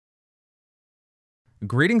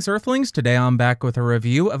Greetings, Earthlings. Today I'm back with a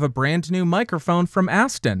review of a brand new microphone from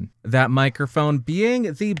Aston. That microphone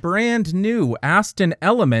being the brand new Aston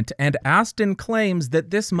Element, and Aston claims that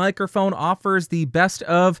this microphone offers the best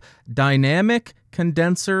of dynamic,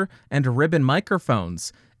 condenser, and ribbon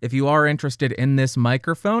microphones. If you are interested in this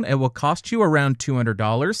microphone, it will cost you around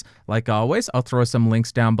 $200. Like always, I'll throw some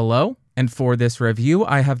links down below. And for this review,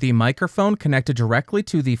 I have the microphone connected directly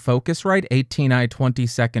to the Focusrite 18i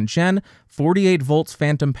 22nd Gen, 48 volts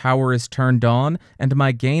phantom power is turned on, and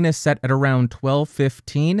my gain is set at around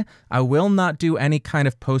 1215. I will not do any kind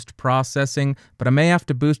of post-processing, but I may have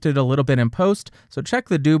to boost it a little bit in post, so check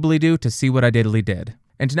the doobly-doo to see what I diddly did.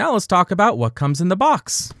 And now let's talk about what comes in the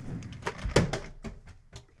box.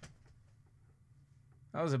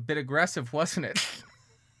 That was a bit aggressive, wasn't it?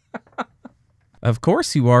 Of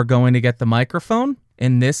course, you are going to get the microphone.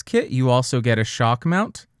 In this kit, you also get a shock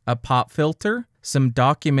mount, a pop filter, some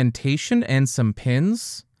documentation and some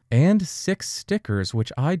pins, and 6 stickers,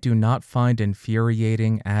 which I do not find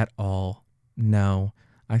infuriating at all. No,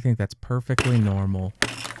 I think that's perfectly normal.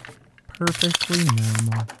 Perfectly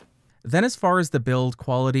normal. Then as far as the build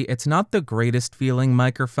quality, it's not the greatest feeling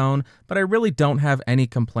microphone, but I really don't have any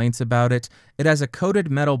complaints about it. It has a coated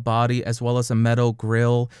metal body as well as a metal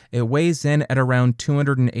grill. It weighs in at around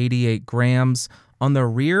 288 grams. On the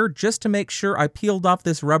rear, just to make sure, I peeled off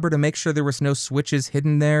this rubber to make sure there was no switches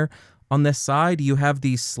hidden there. On the side, you have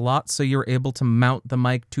these slots so you're able to mount the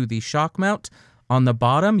mic to the shock mount. On the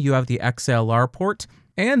bottom, you have the XLR port.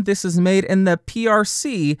 And this is made in the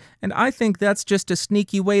PRC, and I think that's just a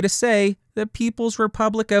sneaky way to say the People's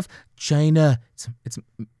Republic of China.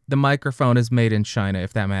 The microphone is made in China,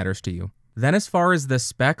 if that matters to you. Then as far as the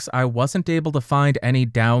specs, I wasn't able to find any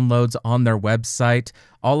downloads on their website.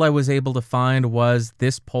 All I was able to find was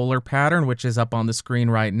this polar pattern, which is up on the screen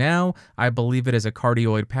right now. I believe it is a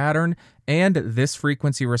cardioid pattern, and this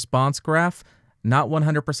frequency response graph. Not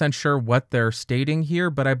 100% sure what they're stating here,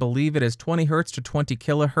 but I believe it is 20 hertz to 20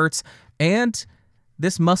 kilohertz, and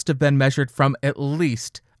this must have been measured from at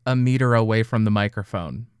least a meter away from the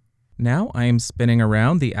microphone. Now I am spinning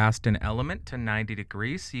around the Aston Element to 90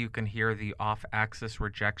 degrees so you can hear the off-axis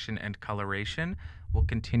rejection and coloration. We'll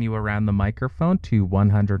continue around the microphone to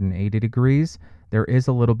 180 degrees. There is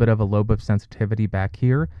a little bit of a lobe of sensitivity back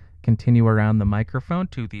here. Continue around the microphone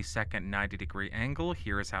to the second 90-degree angle.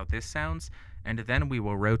 Here is how this sounds. And then we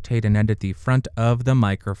will rotate and end at the front of the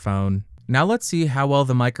microphone. Now let's see how well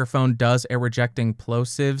the microphone does at rejecting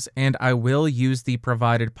plosives, and I will use the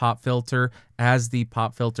provided pop filter as the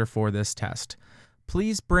pop filter for this test.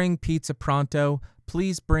 Please bring pizza pronto.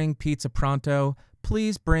 Please bring pizza pronto.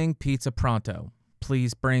 Please bring pizza pronto.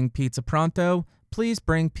 Please bring pizza pronto. Please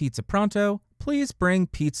bring pizza pronto. Please bring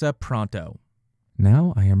pizza pronto.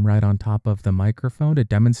 Now I am right on top of the microphone to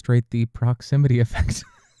demonstrate the proximity effect.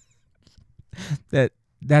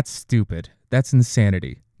 That's stupid. That's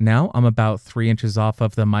insanity. Now I'm about 3 inches off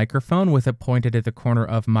of the microphone with it pointed at the corner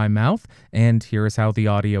of my mouth, and here is how the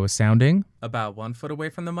audio is sounding. About 1 foot away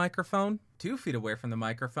from the microphone, 2 feet away from the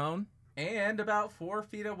microphone, and about 4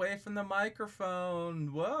 feet away from the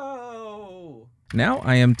microphone. Whoa! Now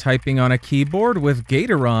I am typing on a keyboard with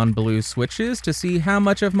Gatoron blue switches to see how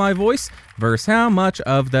much of my voice versus how much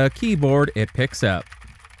of the keyboard it picks up.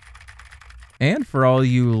 And for all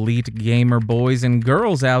you elite gamer boys and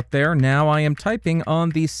girls out there, now I am typing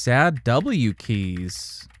on the sad W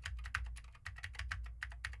keys.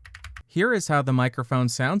 Here is how the microphone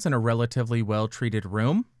sounds in a relatively well-treated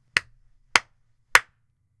room.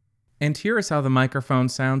 And here is how the microphone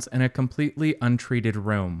sounds in a completely untreated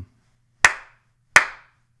room.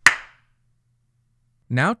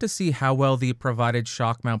 Now to see how well the provided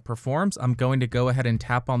shock mount performs, I'm going to go ahead and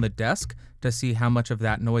tap on the desk to see how much of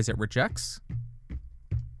that noise it rejects.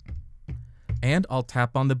 And I'll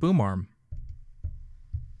tap on the boom arm.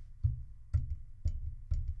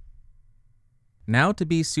 Now to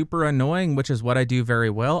be super annoying, which is what I do very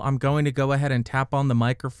well, I'm going to go ahead and tap on the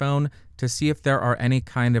microphone to see if there are any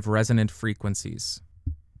kind of resonant frequencies.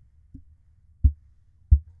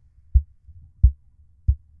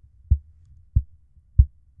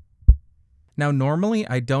 Now, normally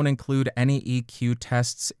I don't include any EQ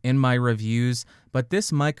tests in my reviews, but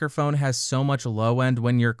this microphone has so much low end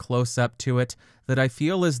when you're close up to it that I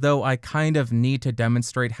feel as though I kind of need to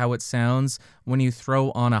demonstrate how it sounds when you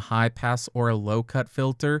throw on a high pass or a low cut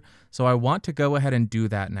filter, so I want to go ahead and do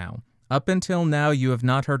that now. Up until now, you have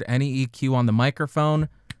not heard any EQ on the microphone.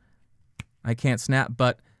 I can't snap,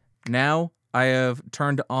 but now I have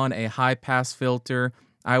turned on a high pass filter.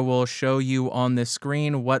 I will show you on the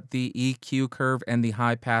screen what the EQ curve and the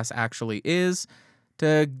high pass actually is.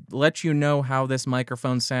 to let you know how this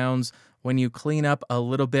microphone sounds when you clean up a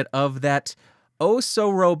little bit of that oh so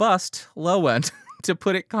robust low end, to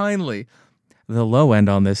put it kindly. The low end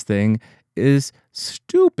on this thing is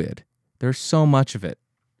stupid. There's so much of it.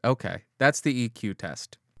 Okay, that's the EQ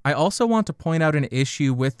test. I also want to point out an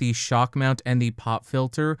issue with the shock mount and the pop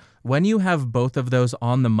filter. When you have both of those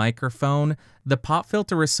on the microphone, the pop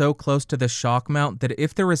filter is so close to the shock mount that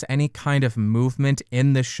if there is any kind of movement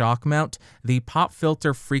in the shock mount, the pop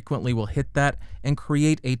filter frequently will hit that and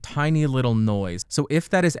create a tiny little noise. So if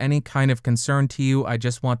that is any kind of concern to you, I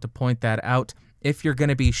just want to point that out. If you're going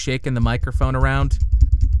to be shaking the microphone around,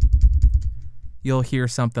 you'll hear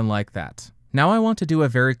something like that. Now I want to do a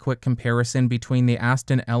very quick comparison between the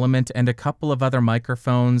Aston Element and a couple of other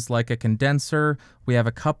microphones like a condenser. We have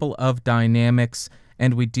a couple of dynamics,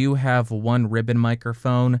 and we do have one ribbon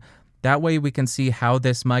microphone. That way we can see how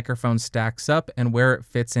this microphone stacks up and where it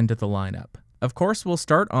fits into the lineup. Of course, we'll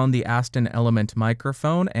start on the Aston Element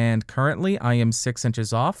microphone, and currently I am 6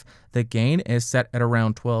 inches off. The gain is set at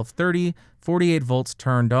around 1230, 48 volts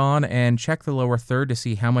turned on, and check the lower third to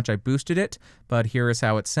see how much I boosted it, but here is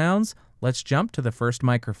how it sounds. Let's jump to the first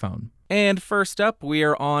microphone. And first up, we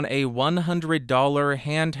are on a $100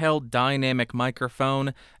 handheld dynamic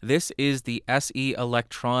microphone. This is the SE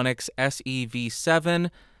Electronics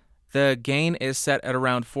SEV7. The gain is set at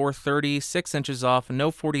around 430, 6 inches off,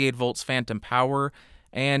 no 48 volts phantom power.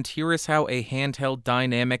 And here is how a handheld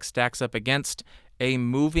dynamic stacks up against a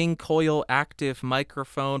moving coil active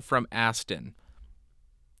microphone from Aston.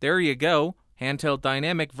 There you go. Handheld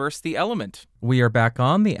dynamic versus the Element. We are back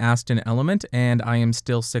on the Aston Element, and I am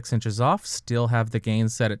still 6 inches off, still have the gain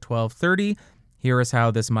set at 1230. Here is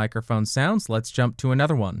how this microphone sounds. Let's jump to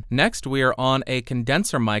another one. Next, we are on a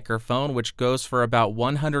condenser microphone, which goes for about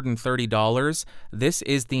 $130. This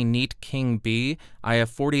is the Neat King B. I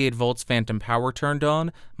have 48 volts phantom power turned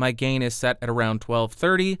on. My gain is set at around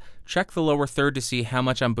 1230. Check the lower third to see how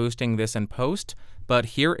much I'm boosting this in post. But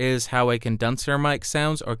here is how a condenser mic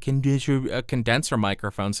sounds, or a condenser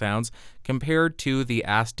microphone sounds, compared to the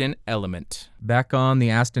Aston Element. Back on the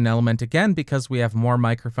Aston Element again, because we have more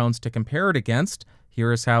microphones to compare it against.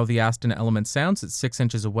 Here is how the Aston Element sounds. It's 6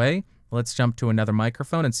 inches away. Let's jump to another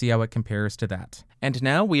microphone and see how it compares to that. And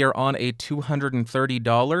now we are on a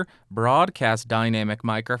 $230 broadcast dynamic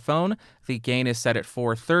microphone. The gain is set at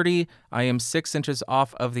 430. I am 6 inches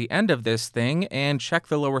off of the end of this thing, and check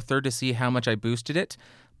the lower third to see how much I boosted it.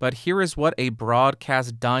 But here is what a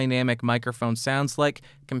broadcast dynamic microphone sounds like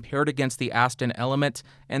compared against the Aston Element,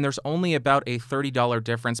 and there's only about a $30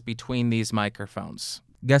 difference between these microphones.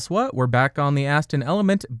 Guess what? We're back on the Aston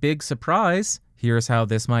Element. Big surprise. Here's how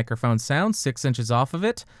this microphone sounds, 6 inches off of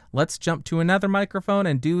it. Let's jump to another microphone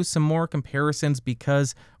and do some more comparisons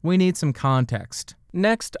because we need some context.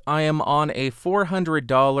 Next, I am on a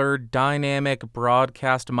 $400 dynamic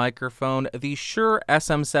broadcast microphone, the Shure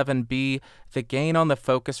SM7B. The gain on the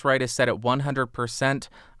Focusrite is set at 100%.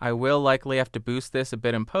 I will likely have to boost this a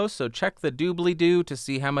bit in post, so check the doobly-doo to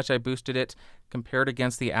see how much I boosted it compared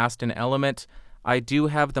against the Aston Element. I do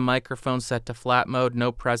have the microphone set to flat mode,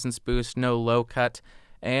 no presence boost, no low cut,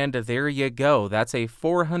 and there you go. That's a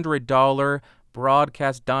 $400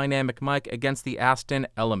 broadcast dynamic mic against the Aston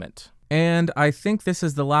Element. And I think this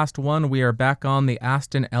is the last one. We are back on the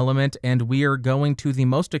Aston Element, and we are going to the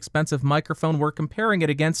most expensive microphone. We're comparing it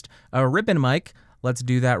against a ribbon mic. Let's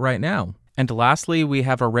do that right now. And lastly, we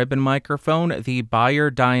have a ribbon microphone, the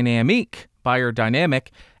Beyerdynamic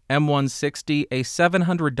M160, a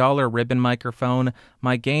 $700 ribbon microphone.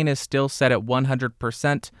 My gain is still set at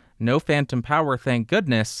 100%. No phantom power, thank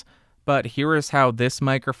goodness. But here is how this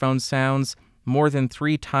microphone sounds. More than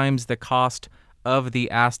 3 times the cost of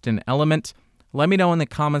the Aston Element. Let me know in the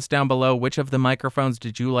comments down below which of the microphones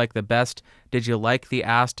did you like the best. Did you like the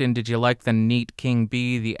Aston? Did you like the Neat King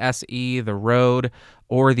B, the SE, the Rode,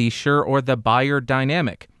 or the Shure, or the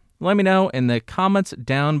Beyerdynamic? Let me know in the comments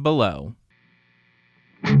down below.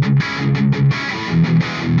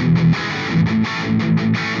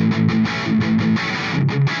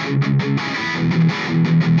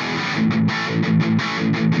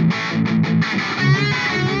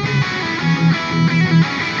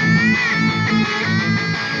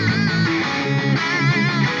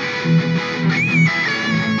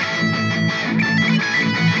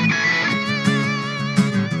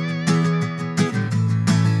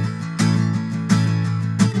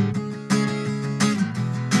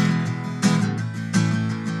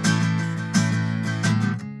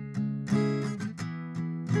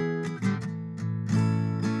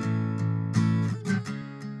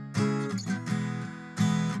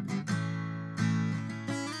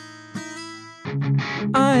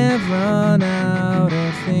 I have run out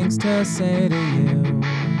of things to say to you.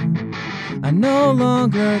 I no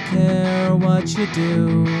longer care what you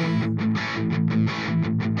do.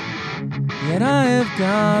 Yet I have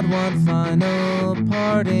got one final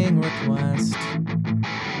parting request.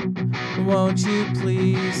 Won't you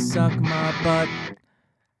please suck my butt?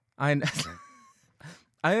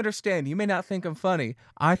 I understand. You may not think I'm funny.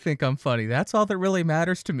 I think I'm funny. That's all that really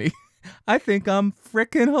matters to me. I think I'm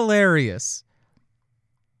frickin' hilarious.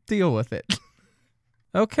 Deal with it.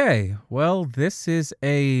 Okay, well, this is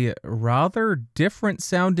a rather different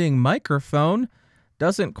sounding microphone.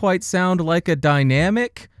 Doesn't quite sound like a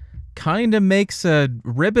dynamic. Kind of makes a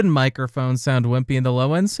ribbon microphone sound wimpy in the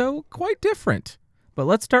low end, so quite different. But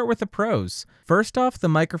let's start with the pros. First off, the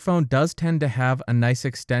microphone does tend to have a nice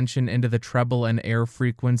extension into the treble and air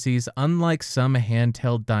frequencies, unlike some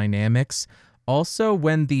handheld dynamics. Also,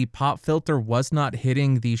 when the pop filter was not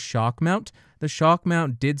hitting the shock mount, the shock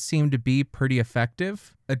mount did seem to be pretty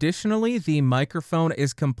effective. Additionally, the microphone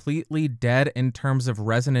is completely dead in terms of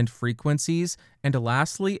resonant frequencies. And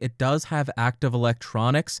lastly, it does have active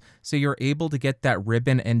electronics, so you're able to get that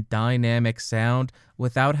ribbon and dynamic sound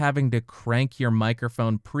without having to crank your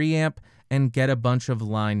microphone preamp and get a bunch of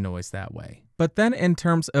line noise that way. But then in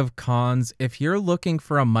terms of cons, if you're looking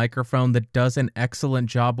for a microphone that does an excellent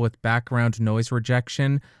job with background noise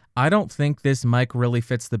rejection, I don't think this mic really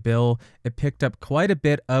fits the bill. It picked up quite a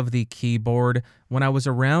bit of the keyboard. When I was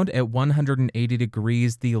around at 180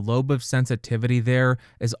 degrees, the lobe of sensitivity there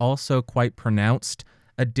is also quite pronounced.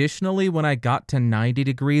 Additionally, when I got to 90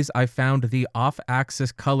 degrees, I found the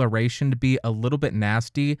off-axis coloration to be a little bit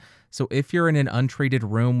nasty. So if you're in an untreated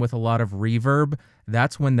room with a lot of reverb,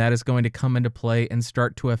 that's when that is going to come into play and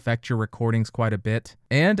start to affect your recordings quite a bit.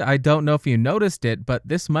 And I don't know if you noticed it, but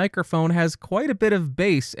this microphone has quite a bit of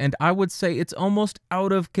bass, and I would say it's almost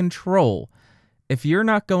out of control. If you're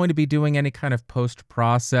not going to be doing any kind of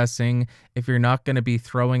post-processing, if you're not going to be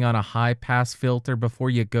throwing on a high-pass filter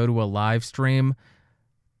before you go to a live stream,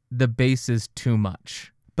 the bass is too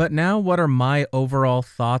much. But now, what are my overall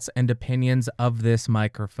thoughts and opinions of this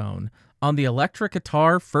microphone? On the electric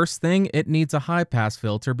guitar, first thing, it needs a high-pass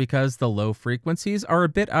filter because the low frequencies are a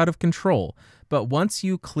bit out of control. But once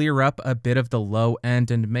you clear up a bit of the low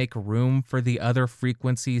end and make room for the other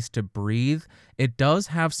frequencies to breathe, it does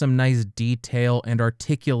have some nice detail and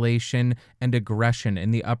articulation and aggression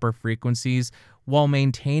in the upper frequencies while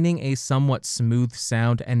maintaining a somewhat smooth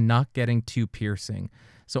sound and not getting too piercing.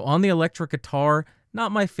 So on the electric guitar,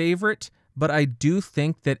 not my favorite, but I do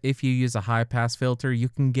think that if you use a high-pass filter, you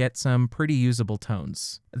can get some pretty usable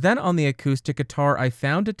tones. Then on the acoustic guitar, I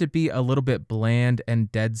found it to be a little bit bland and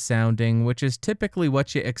dead sounding, which is typically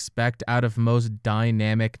what you expect out of most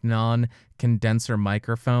dynamic non-condenser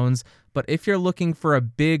microphones. But if you're looking for a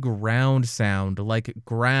big round sound, like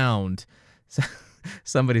ground,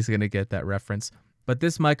 somebody's going to get that reference. But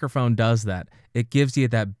this microphone does that. It gives you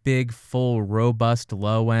that big, full, robust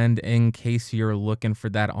low end in case you're looking for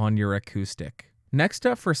that on your acoustic. Next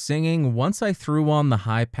up for singing, once I threw on the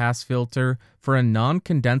high-pass filter, for a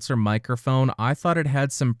non-condenser microphone, I thought it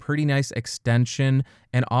had some pretty nice extension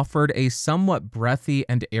and offered a somewhat breathy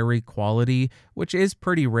and airy quality, which is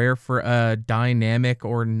pretty rare for a dynamic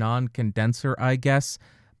or non-condenser, I guess.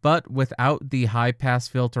 But without the high-pass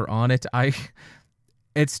filter on it,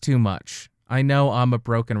 it's too much. I know I'm a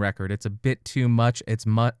broken record. It's a bit too much. It's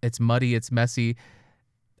muddy. It's messy.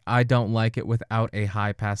 I don't like it without a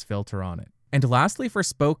high-pass filter on it. And lastly, for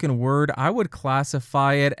spoken word, I would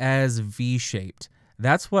classify it as V-shaped.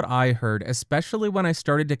 That's what I heard, especially when I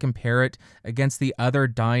started to compare it against the other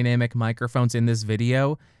dynamic microphones in this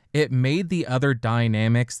video. It made the other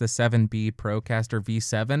dynamics, the 7B Procaster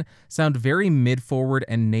V7, sound very mid-forward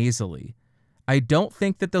and nasally. I don't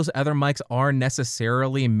think that those other mics are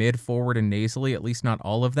necessarily mid-forward and nasally, at least not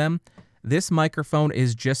all of them. This microphone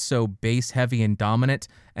is just so bass-heavy and dominant,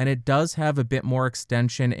 and it does have a bit more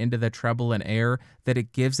extension into the treble and air that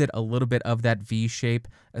it gives it a little bit of that V shape,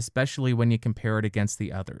 especially when you compare it against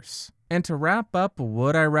the others. And to wrap up,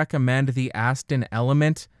 would I recommend the Aston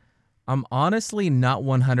Element? I'm honestly not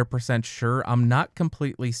 100% sure. I'm not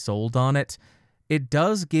completely sold on it. It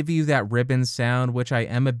does give you that ribbon sound, which I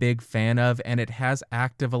am a big fan of, and it has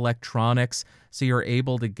active electronics, so you're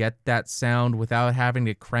able to get that sound without having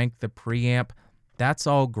to crank the preamp. That's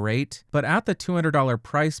all great, but at the $200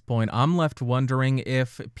 price point, I'm left wondering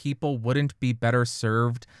if people wouldn't be better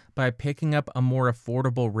served by picking up a more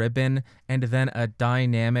affordable ribbon and then a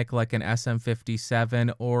dynamic like an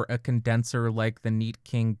SM57 or a condenser like the Neat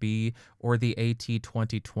King B or the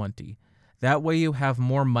AT2020. That way you have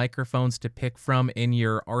more microphones to pick from in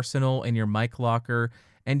your arsenal, in your mic locker,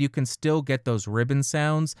 and you can still get those ribbon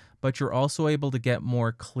sounds, but you're also able to get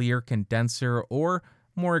more clear condenser or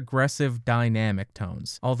more aggressive dynamic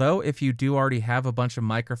tones. Although if you do already have a bunch of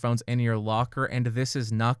microphones in your locker and this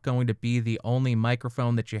is not going to be the only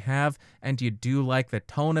microphone that you have and you do like the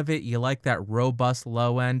tone of it, you like that robust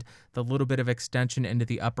low end, the little bit of extension into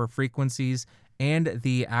the upper frequencies, and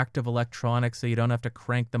the active electronics so you don't have to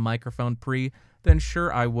crank the microphone pre, then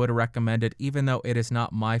sure, I would recommend it, even though it is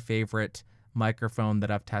not my favorite microphone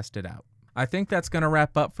that I've tested out. I think that's going to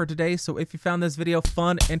wrap up for today, so if you found this video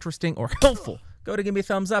fun, interesting, or helpful, go to give me a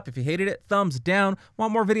thumbs up. If you hated it, thumbs down.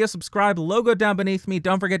 Want more videos, subscribe, logo down beneath me.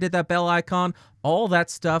 Don't forget to hit that bell icon, all that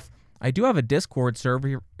stuff. I do have a Discord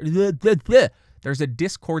server. There's a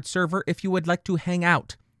Discord server if you would like to hang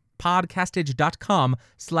out.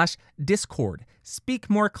 Podcastage.com/Discord. Speak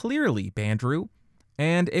more clearly, Bandrew.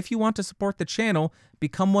 And if you want to support the channel,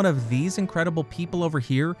 become one of these incredible people over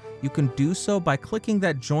here, you can do so by clicking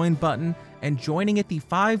that join button and joining at the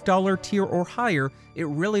 $5 tier or higher. It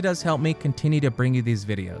really does help me continue to bring you these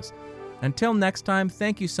videos. Until next time,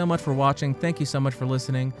 thank you so much for watching. Thank you so much for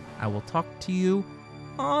listening. I will talk to you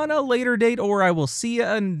on a later date, or I will see you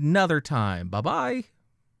another time. Bye-bye.